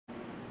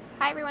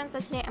Hi everyone, so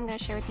today I'm going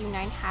to share with you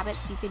 9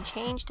 habits you can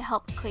change to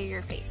help clear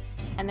your face,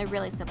 and they're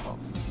really simple.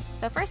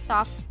 So first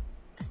off,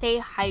 stay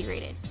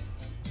hydrated.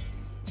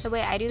 The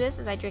way I do this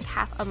is I drink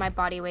half of my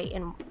body weight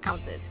in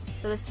ounces,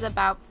 so this is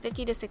about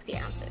 50 to 60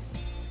 ounces,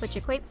 which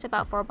equates to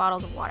about 4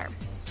 bottles of water.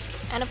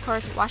 And of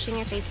course, washing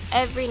your face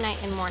every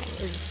night and morning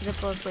is the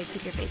simplest way to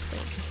keep your face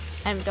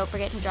clean. And don't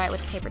forget to dry it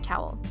with a paper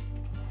towel.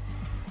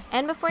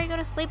 And before you go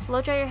to sleep,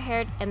 blow dry your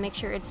hair and make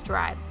sure it's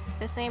dry.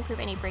 This may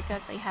improve any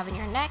breakouts that you have in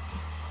your neck,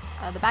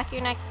 the back of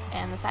your neck,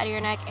 and the side of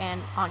your neck,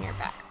 and on your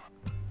back.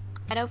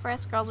 I know for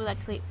us girls, we like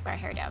to sleep our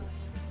hair down.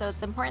 So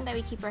it's important that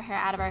we keep our hair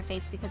out of our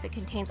face because it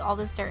contains all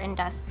this dirt and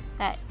dust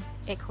that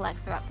it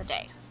collects throughout the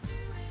day.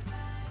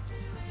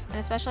 And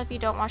especially if you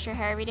don't wash your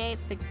hair every day,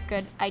 it's a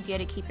good idea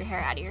to keep your hair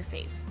out of your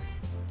face.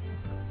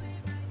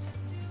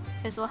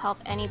 This will help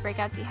any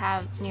breakouts you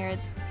have near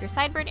your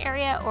sideburn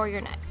area or your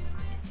neck.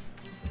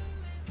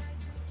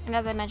 And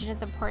as I mentioned,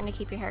 it's important to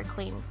keep your hair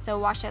clean, so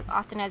wash it as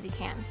often as you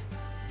can.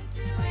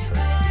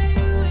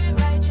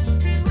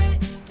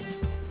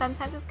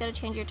 Sometimes it's good to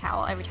change your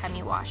towel every time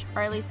you wash,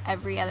 or at least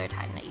every other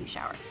time that you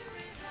shower.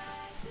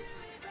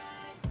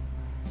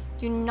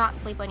 Do not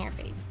sleep on your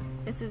face.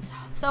 This is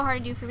so hard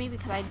to do for me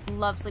because I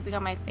love sleeping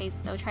on my face,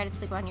 so try to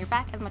sleep on your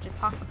back as much as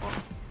possible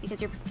because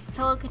your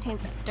pillow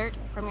contains dirt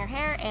from your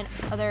hair and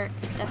other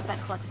dust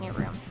that collects in your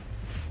room.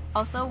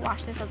 Also,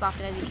 wash this as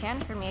often as you can.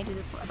 For me, I do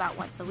this about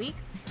once a week,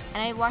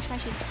 and I wash my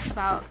sheets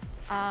about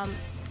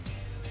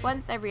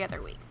once every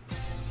other week.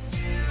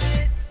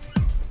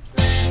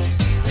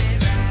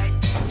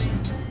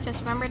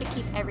 Just remember to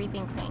keep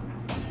everything clean.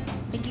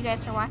 Thank you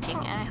guys for watching,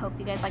 and I hope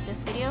you guys like this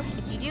video.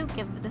 If you do,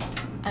 give this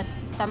a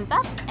thumbs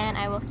up, and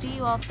I will see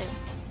you all soon.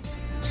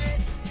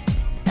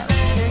 So,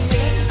 during the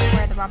day, you can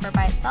wear the romper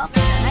by itself,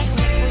 and at night,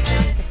 when it cools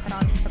down, you can put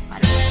on the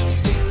body.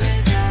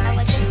 I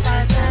like this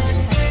scarf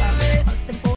because it's simple.